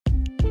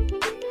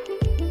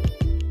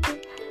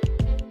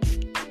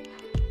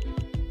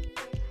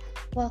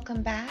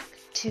Welcome back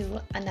to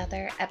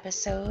another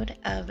episode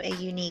of A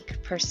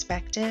Unique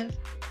Perspective.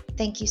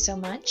 Thank you so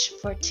much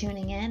for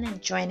tuning in and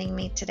joining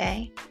me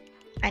today.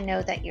 I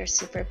know that you're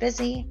super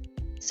busy,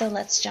 so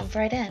let's jump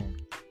right in.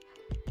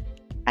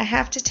 I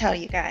have to tell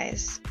you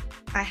guys,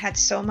 I had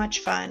so much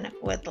fun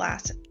with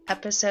last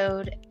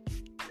episode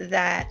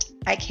that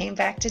I came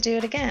back to do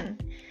it again.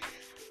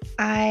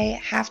 I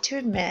have to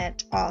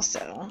admit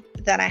also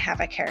that I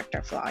have a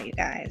character flaw, you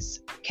guys.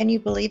 Can you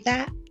believe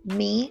that?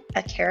 Me,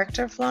 a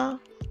character flaw?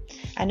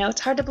 I know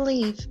it's hard to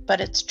believe, but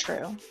it's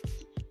true.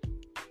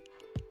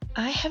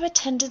 I have a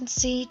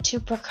tendency to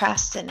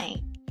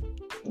procrastinate.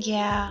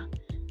 Yeah,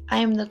 I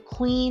am the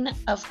queen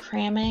of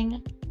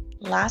cramming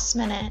last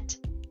minute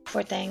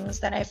for things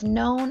that I've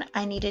known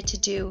I needed to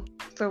do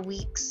for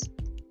weeks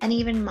and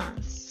even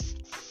months.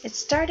 It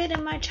started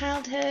in my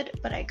childhood,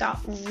 but I got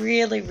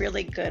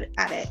really good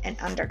at it in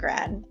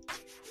undergrad.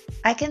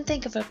 I can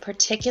think of a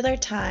particular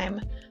time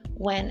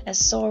when a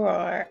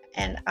soror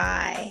and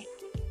I,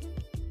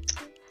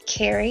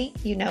 Carrie,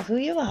 you know who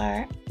you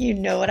are, you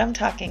know what I'm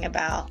talking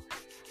about,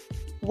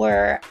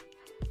 were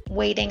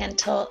waiting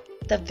until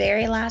the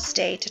very last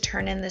day to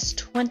turn in this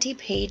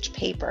 20-page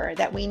paper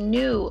that we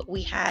knew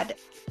we had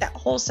that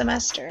whole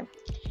semester.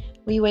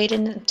 We waited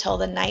until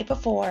the night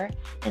before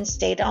and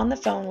stayed on the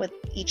phone with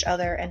each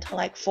other until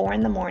like 4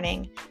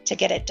 a.m. to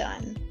get it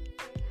done.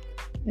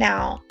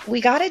 Now,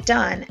 we got it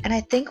done, and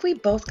I think we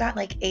both got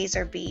like A's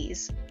or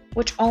B's,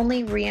 which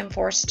only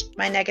reinforced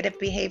my negative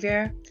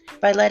behavior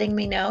by letting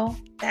me know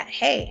that,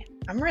 hey,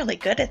 I'm really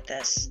good at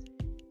this.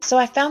 So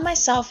I found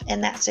myself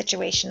in that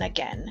situation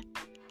again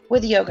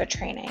with yoga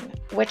training,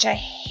 which I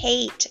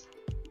hate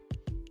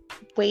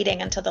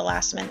waiting until the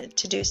last minute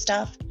to do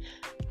stuff,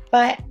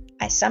 but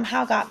I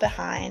somehow got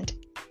behind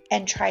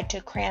and tried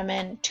to cram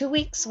in 2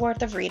 weeks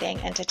worth of reading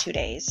into 2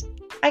 days.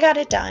 I got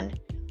it done,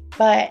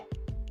 but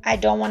I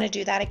don't want to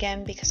do that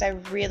again because I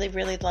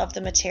really love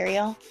the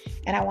material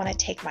and I want to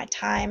take my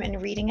time in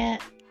reading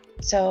it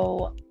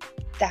so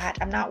that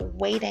I'm not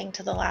waiting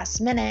to the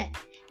last minute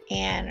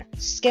and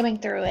skimming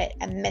through it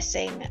and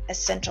missing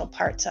essential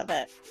parts of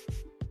it.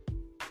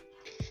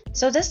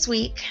 So this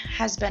week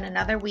has been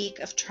another week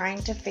of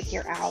trying to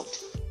figure out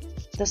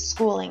the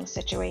schooling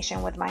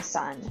situation with my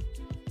son.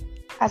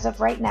 As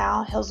of right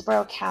now,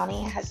 Hillsborough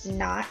County has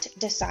not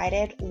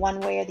decided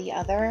one way or the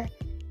other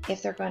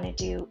if they're going to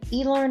do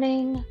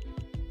e-learning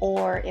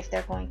or if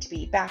they're going to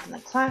be back in the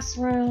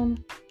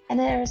classroom, and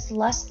there's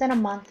less than a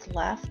month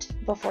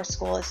left before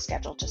school is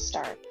scheduled to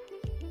start.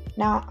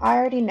 Now, I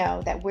already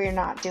know that we're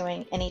not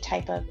doing any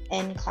type of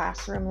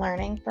in-classroom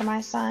learning for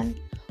my son.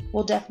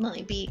 We'll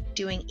definitely be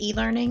doing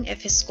e-learning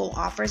if his school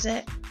offers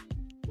it,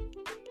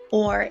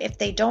 or if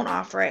they don't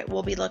offer it,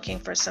 we'll be looking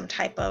for some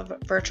type of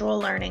virtual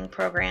learning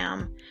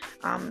program,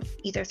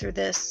 either through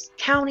this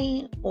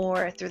county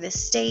or through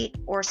this state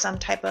or some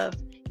type of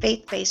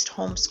faith-based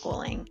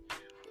homeschooling,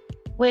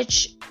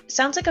 which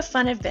sounds like a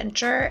fun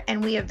adventure,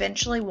 and we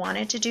eventually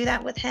wanted to do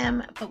that with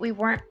him, but we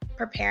weren't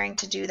preparing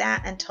to do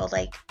that until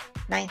like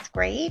 9th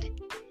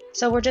grade.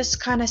 So we're just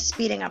kind of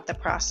speeding up the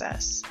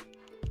process.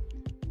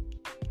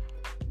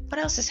 What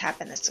else has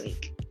happened this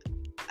week?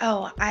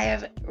 Oh, I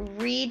have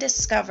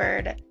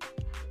rediscovered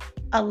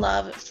a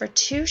love for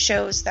 2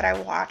 shows that I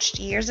watched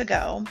years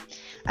ago.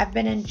 I've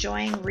been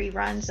enjoying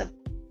reruns of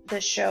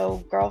the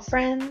show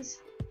Girlfriends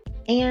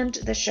and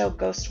the show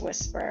Ghost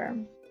Whisperer.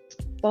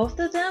 Both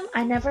of them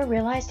I never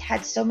realized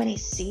had so many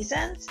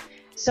seasons,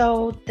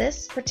 so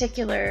this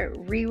particular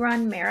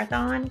rerun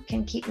marathon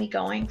can keep me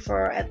going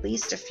for at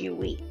least a few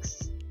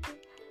weeks.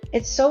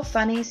 It's so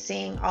funny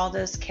seeing all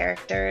those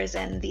characters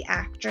and the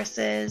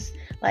actresses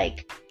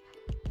like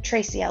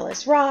Tracy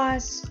Ellis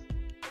Ross,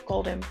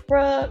 Golden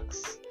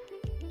Brooks,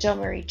 Jill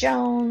Marie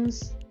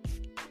Jones,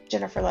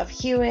 Jennifer Love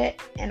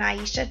Hewitt, and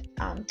Aisha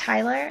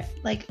Tyler.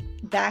 Like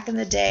back in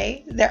the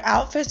day, their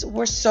outfits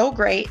were so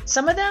great.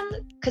 Some of them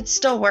could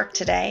still work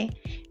today,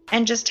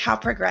 and just how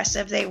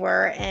progressive they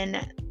were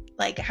and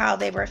like how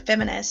they were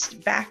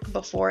feminist back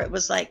before it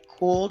was like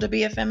cool to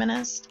be a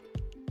feminist.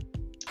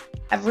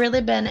 I've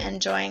really been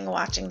enjoying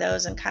watching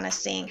those and kind of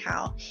seeing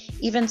how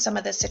even some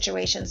of the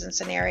situations and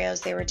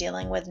scenarios they were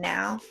dealing with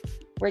now,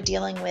 we're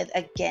dealing with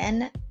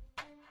again,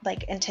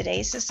 like in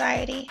today's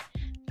society.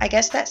 I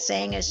guess that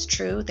saying is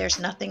true. There's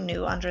nothing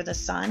new under the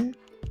sun.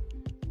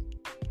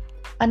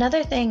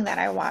 Another thing that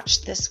I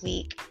watched this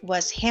week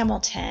was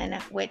Hamilton,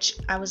 which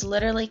I was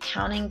literally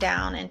counting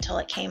down until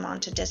it came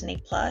onto Disney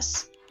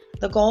Plus.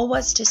 The goal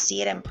was to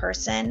see it in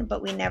person,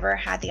 but we never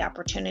had the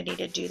opportunity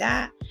to do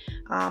that.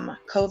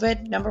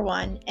 COVID, number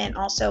one, and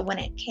also when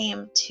it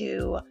came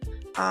to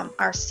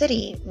our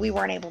city, we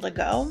weren't able to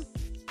go.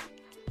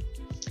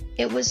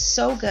 It was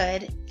so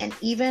good, and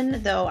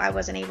even though I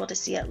wasn't able to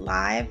see it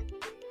live,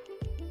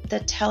 the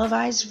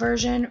televised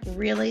version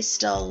really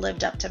still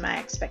lived up to my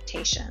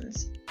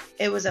expectations.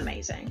 It was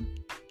amazing.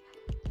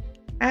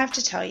 I have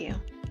to tell you,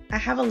 I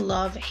have a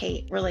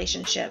love-hate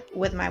relationship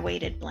with my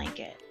weighted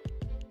blanket.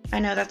 I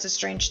know that's a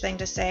strange thing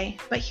to say,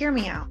 but hear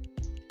me out.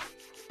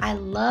 I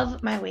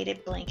love my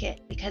weighted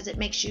blanket because it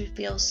makes you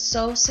feel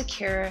so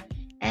secure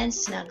and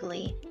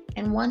snuggly.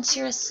 And once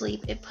you're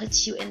asleep, it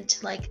puts you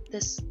into like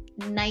this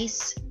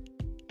nice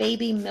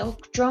baby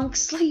milk drunk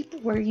sleep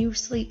where you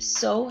sleep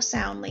so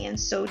soundly and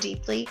so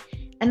deeply.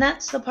 And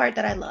that's the part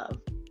that I love.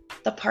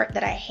 The part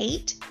that I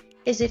hate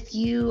is if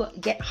you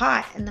get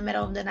hot in the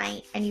middle of the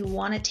night and you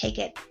want to take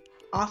it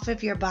off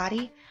of your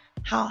body,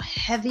 how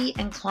heavy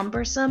and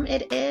cumbersome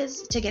it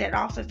is to get it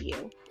off of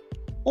you.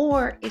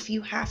 Or if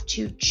you have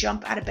to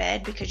jump out of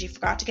bed because you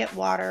forgot to get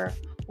water,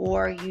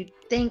 or you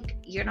think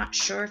you're not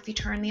sure if you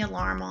turn the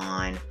alarm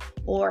on,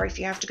 or if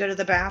you have to go to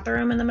the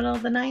bathroom in the middle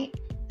of the night,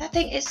 that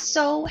thing is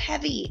so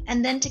heavy.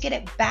 And then to get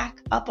it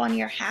back up on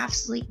your half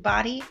sleep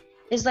body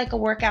is like a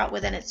workout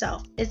within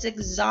itself. It's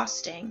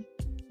exhausting.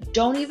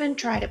 Don't even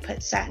try to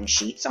put satin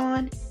sheets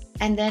on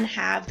and then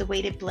have the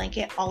weighted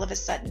blanket all of a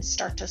sudden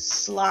start to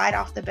slide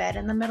off the bed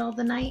in the middle of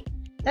the night.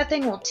 That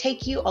thing will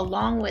take you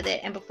along with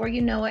it, and before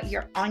you know it,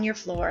 you're on your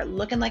floor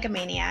looking like a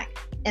maniac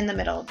in the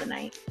middle of the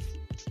night.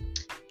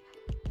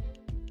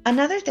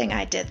 Another thing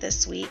I did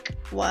this week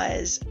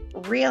was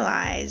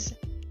realize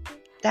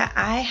that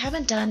I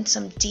haven't done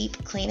some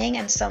deep cleaning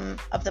in some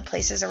of the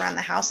places around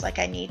the house like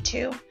I need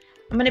to.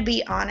 I'm going to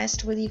be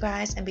honest with you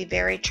guys and be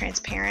very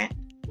transparent.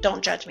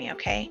 Don't judge me,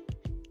 okay?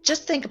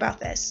 Just think about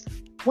this.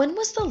 When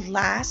was the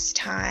last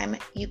time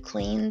you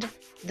cleaned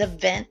the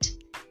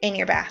vent in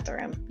your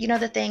bathroom? You know,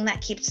 the thing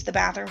that keeps the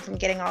bathroom from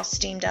getting all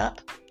steamed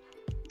up?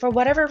 For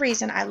whatever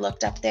reason, I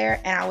looked up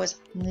there and I was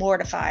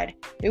mortified.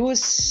 It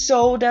was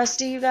so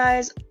dusty, you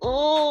guys.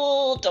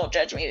 Oh, don't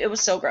judge me. It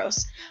was so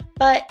gross.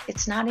 But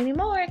it's not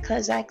anymore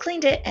because I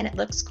cleaned it and it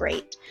looks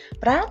great.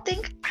 But I don't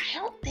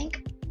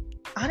think,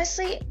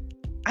 honestly,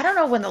 I don't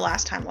know when the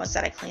last time was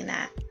that I cleaned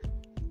that.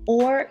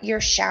 Or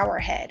your shower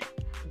head.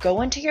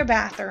 Go into your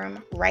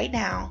bathroom right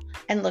now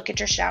and look at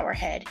your shower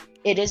head.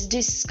 It is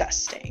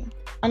disgusting.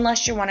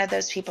 Unless you're one of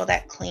those people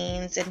that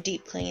cleans and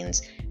deep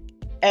cleans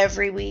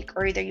every week,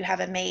 or either you have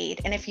a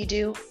maid. And if you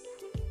do,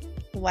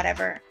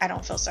 whatever, I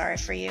don't feel sorry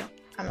for you.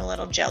 I'm a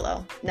little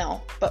jello.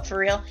 No, but for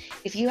real,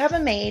 if you have a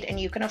maid and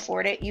you can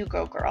afford it, you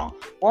go, girl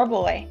or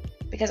boy,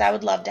 because I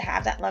would love to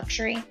have that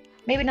luxury.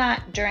 Maybe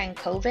not during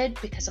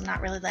COVID because I'm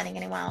not really letting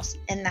anyone else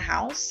in the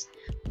house,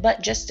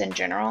 but just in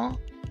general,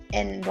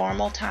 in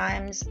normal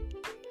times,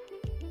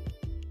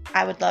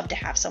 I would love to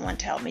have someone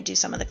to help me do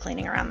some of the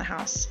cleaning around the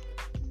house.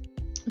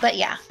 But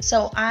yeah,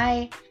 so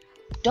I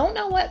don't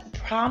know what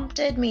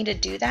prompted me to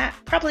do that.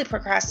 Probably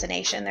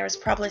procrastination. There was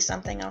probably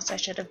something else I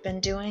should have been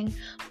doing,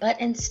 but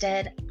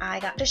instead I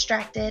got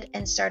distracted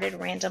and started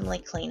randomly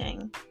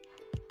cleaning.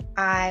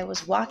 I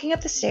was walking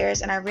up the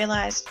stairs and I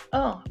realized,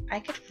 oh, I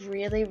could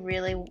really,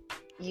 really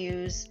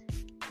use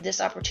this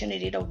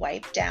opportunity to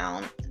wipe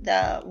down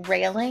the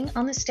railing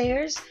on the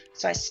stairs.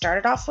 So I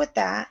started off with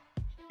that.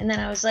 And then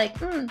I was like,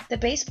 the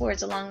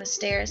baseboards along the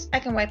stairs, I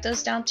can wipe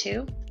those down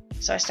too.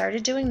 So I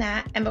started doing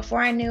that. And before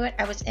I knew it,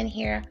 I was in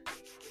here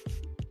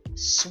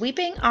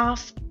sweeping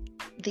off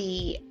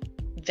the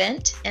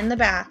vent in the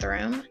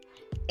bathroom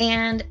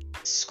and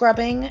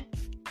scrubbing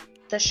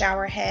the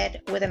shower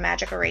head with a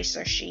magic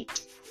eraser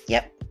sheet.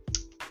 Yep.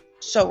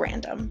 So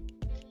random.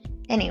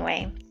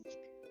 Anyway,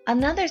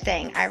 another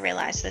thing I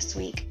realized this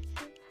week.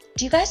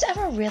 Do you guys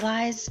ever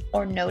realize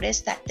or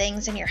notice that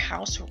things in your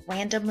house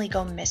randomly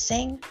go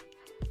missing?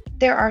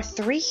 There are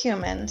 3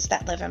 humans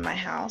that live in my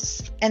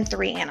house and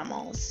 3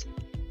 animals,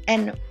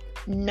 and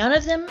none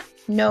of them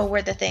know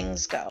where the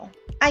things go.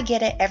 I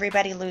get it,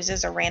 everybody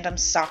loses a random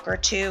sock or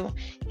 2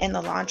 in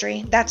the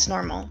laundry. That's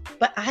normal.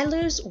 But I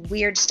lose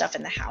weird stuff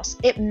in the house.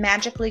 It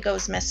magically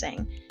goes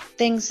missing.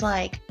 Things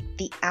like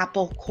the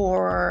apple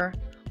core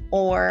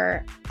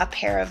or a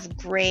pair of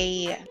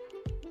gray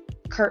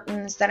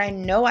curtains that I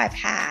know I've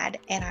had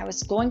and I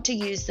was going to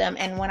use them,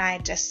 and when I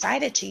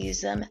decided to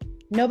use them,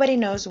 nobody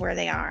knows where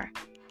they are.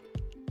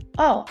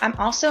 Oh, I'm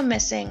also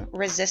missing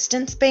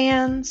resistance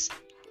bands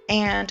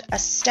and a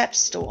step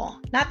stool.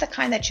 Not the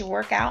kind that you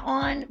work out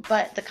on,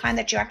 but the kind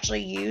that you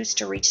actually use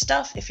to reach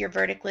stuff if you're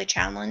vertically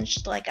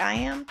challenged like I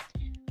am.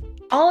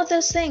 All of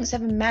those things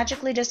have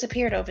magically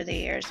disappeared over the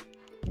years.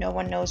 No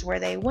one knows where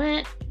they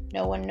went.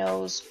 No one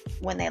knows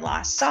when they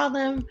last saw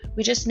them.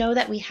 We just know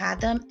that we had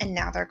them and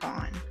now they're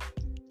gone.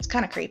 It's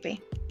kind of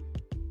creepy.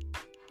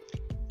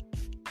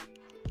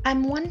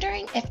 I'm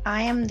wondering if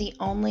I am the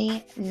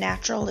only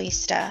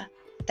naturalista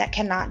that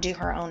cannot do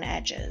her own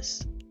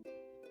edges.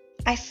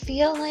 I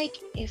feel like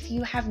if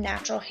you have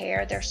natural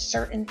hair, there's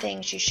certain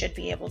things you should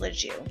be able to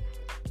do.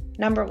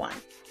 Number 1,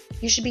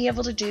 you should be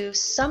able to do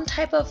some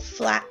type of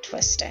flat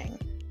twisting.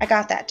 I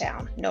got that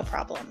down, no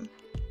problem.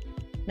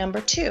 Number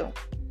 2,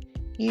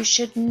 you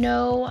should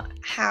know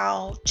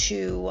how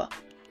to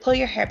pull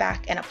your hair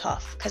back in a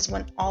puff, because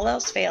when all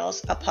else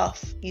fails, a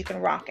puff, you can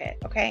rock it,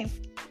 okay?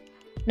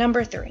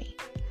 Number 3,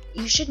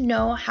 you should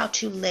know how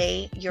to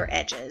lay your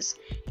edges.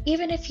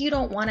 Even if you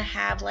don't want to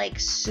have like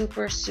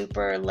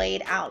super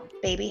laid out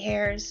baby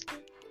hairs,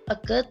 a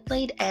good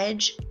laid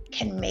edge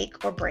can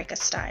make or break a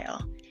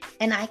style.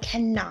 And I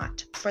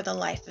cannot, for the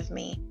life of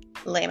me,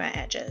 lay my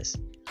edges.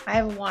 I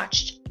have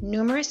watched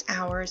numerous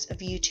hours of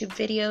YouTube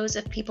videos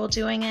of people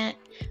doing it.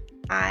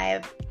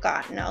 I've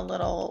gotten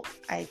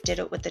I did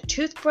it with the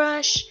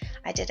toothbrush.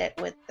 I did it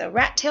with the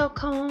rat tail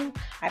comb.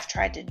 I've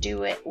tried to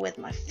do it with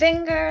my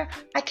finger.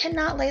 I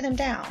cannot lay them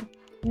down.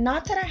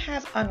 Not that I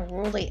have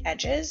unruly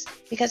edges,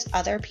 because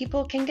other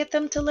people can get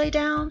them to lay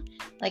down.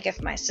 Like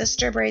if my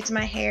sister braids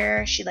my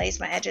hair, she lays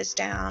my edges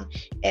down.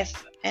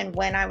 And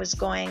when I was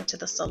going to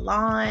the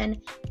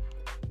salon,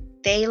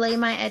 they lay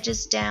my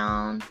edges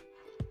down.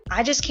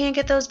 I just can't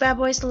get those bad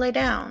boys to lay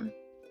down.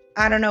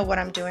 I don't know what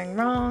I'm doing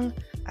wrong.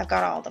 I've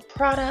got all the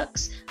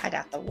products. I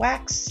got the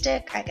wax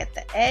stick. I got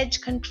the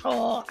edge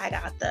control. I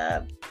got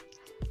the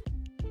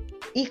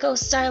Eco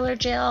Styler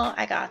gel.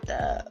 I got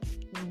the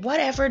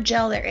whatever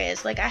gel there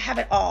is. Like, I have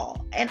it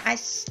all. And I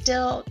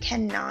still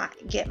cannot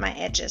get my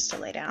edges to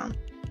lay down.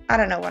 I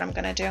don't know what I'm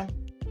going to do.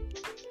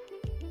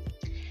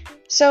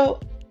 So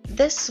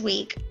this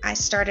week, I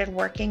started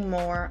working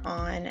more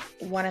on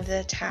one of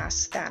the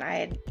tasks that I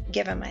had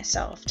given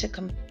myself to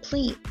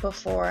complete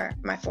before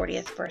my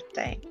 40th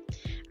birthday.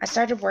 I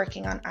started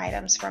working on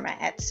items for my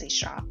Etsy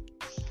shop.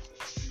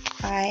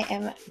 I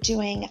am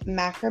doing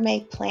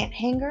macrame plant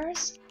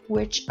hangers,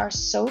 which are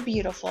so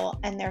beautiful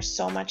and they're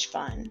so much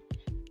fun.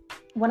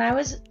 When I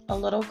was a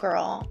little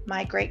girl,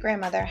 my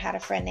great-grandmother had a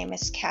friend named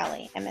Miss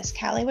Callie, and Miss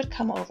Callie would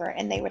come over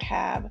and they would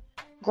have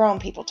grown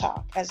people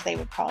talk, as they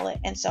would call it.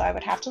 And so I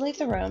would have to leave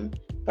the room,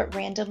 but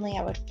randomly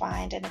I would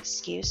find an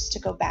excuse to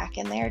go back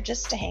in there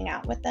just to hang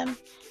out with them,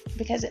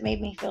 because it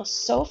made me feel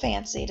so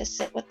fancy to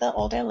sit with the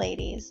older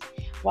ladies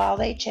while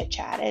they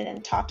chit-chatted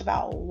and talked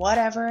about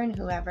whatever and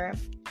whoever.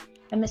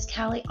 And Miss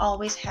Callie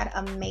always had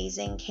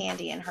amazing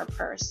candy in her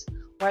purse,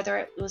 whether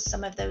it was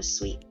some of those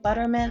sweet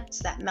buttermints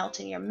that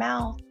melt in your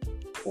mouth,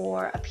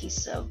 or a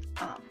piece of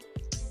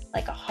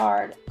like a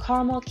hard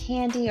caramel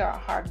candy or a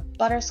hard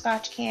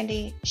butterscotch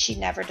candy. She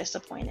never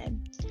disappointed.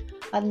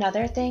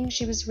 Another thing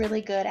she was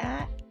really good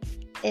at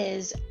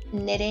is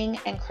knitting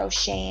and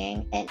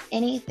crocheting and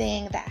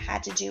anything that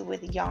had to do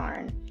with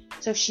yarn.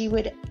 So she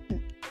would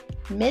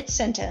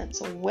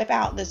mid-sentence whip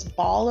out this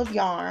ball of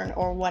yarn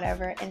or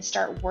whatever and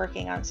start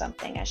working on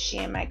something, as she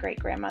and my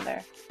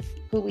great-grandmother,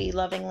 who we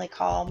lovingly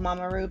call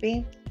Mama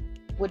Ruby,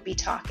 would be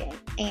talking.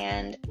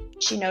 And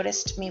she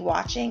noticed me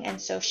watching, and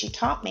so she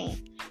taught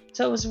me.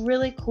 So it was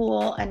really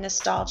cool and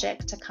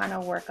nostalgic to kind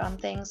of work on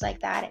things like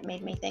that. It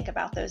made me think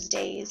about those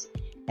days.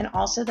 And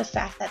also the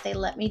fact that they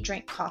let me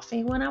drink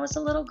coffee when I was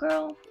a little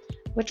girl,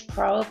 which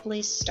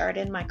probably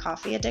started my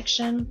coffee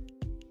addiction.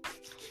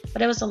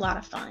 But it was a lot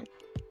of fun.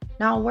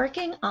 Now,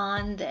 working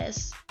on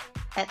this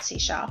Etsy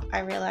shop, I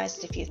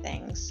realized a few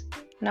things.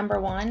 Number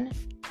one,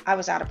 I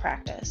was out of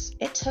practice.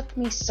 It took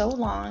me so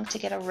long to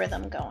get a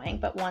rhythm going,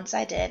 but once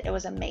I did, it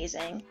was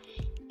amazing.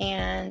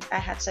 And I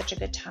had such a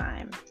good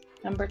time.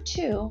 Number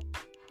two,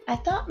 I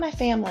thought my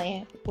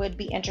family would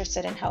be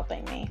interested in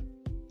helping me.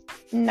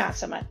 Not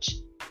so much.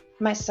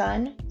 My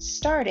son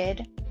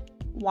started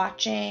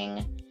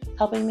watching,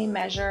 helping me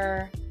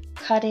measure,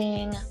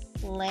 cutting,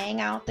 laying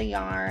out the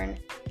yarn,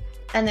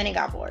 and then he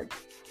got bored.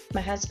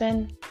 My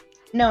husband,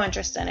 no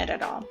interest in it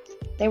at all.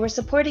 They were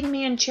supporting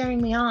me and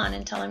cheering me on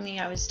and telling me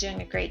I was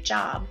doing a great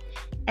job,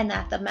 and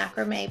that the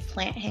macrame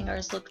plant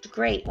hangers looked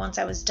great once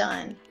I was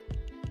done.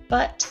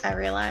 But I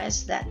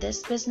realized that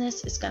this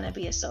business is going to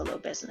be a solo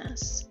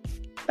business.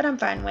 But I'm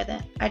fine with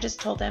it. I just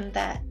told him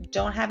that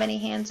don't have any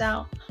hands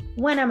out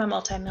when I'm a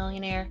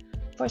multimillionaire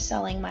for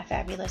selling my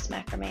fabulous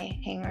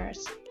macrame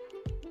hangers.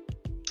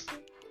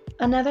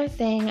 Another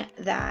thing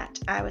that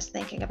I was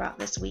thinking about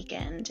this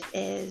weekend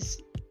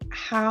is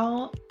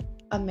how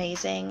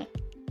amazing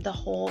the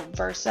whole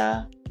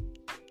Versa,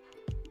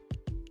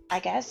 I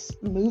guess,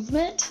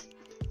 movement,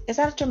 is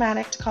that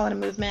dramatic to call it a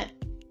movement?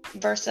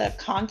 Versa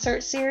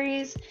concert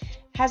series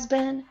has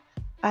been.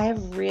 I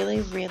have really,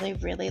 really,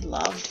 really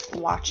loved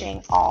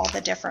watching all the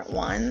different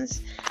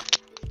ones.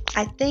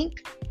 I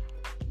think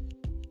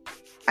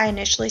I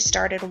initially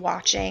started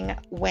watching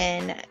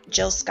when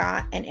Jill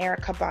Scott and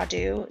Erykah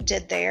Badu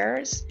did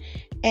theirs,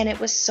 and it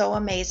was so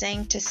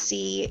amazing to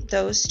see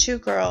those two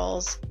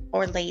girls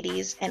or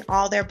ladies and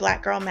all their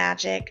black girl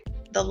magic,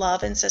 the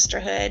love and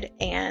sisterhood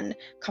and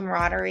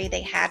camaraderie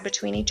they had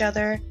between each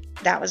other.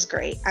 That was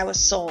great. I was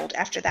sold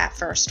after that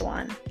first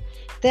one.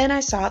 Then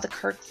I saw the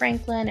Kirk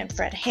Franklin and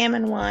Fred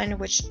Hammond one,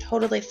 which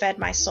totally fed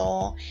my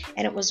soul,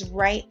 and it was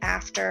right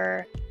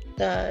after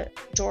the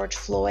George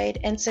Floyd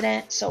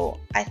incident. So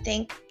I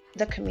think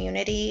the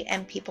community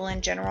and people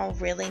in general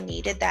really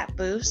needed that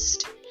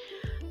boost.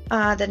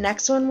 The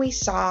next one we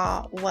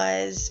saw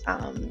was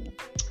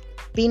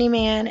Beanie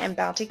Man and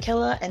Bounty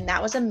Killer, and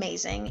that was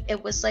amazing.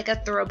 It was like a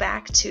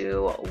throwback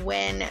to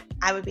when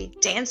I would be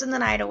dancing the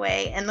night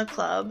away in the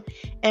club,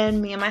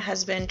 and me and my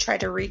husband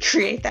tried to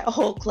recreate that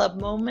whole club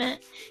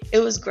moment. It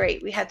was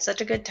great. We had such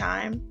a good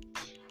time.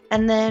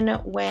 And then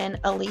when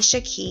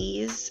Alicia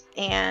Keys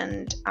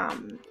and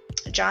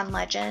John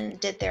Legend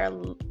did their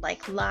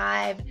like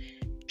live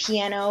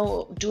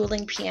piano,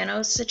 dueling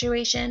piano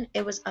situation,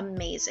 it was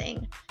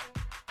amazing.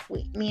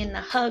 Me and the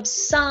hubs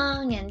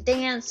sung and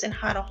danced and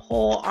had a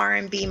whole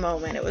R&B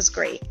moment. It was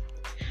great.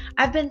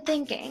 I've been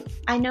thinking,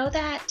 I know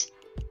that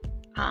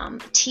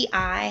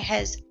T.I.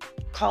 has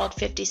called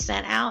 50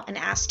 Cent out and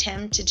asked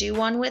him to do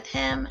one with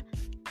him.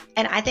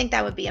 And I think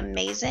that would be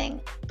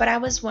amazing. But I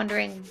was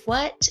wondering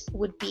what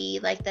would be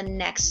like the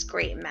next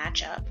great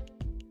matchup.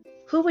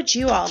 Who would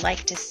you all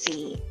like to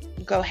see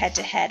go head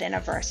to head in a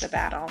Versa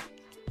battle?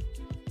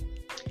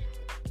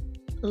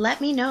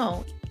 Let me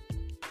know,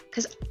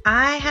 because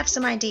I have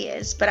some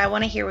ideas, but I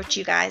want to hear what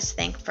you guys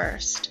think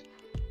first.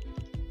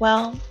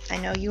 Well, I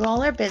know you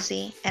all are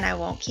busy and I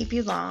won't keep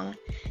you long,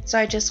 so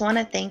I just want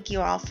to thank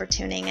you all for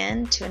tuning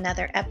in to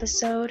another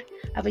episode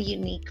of A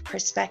Unique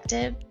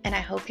Perspective, and I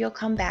hope you'll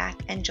come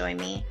back and join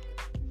me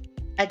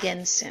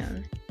again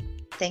soon.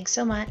 Thanks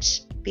so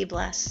much. Be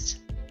blessed.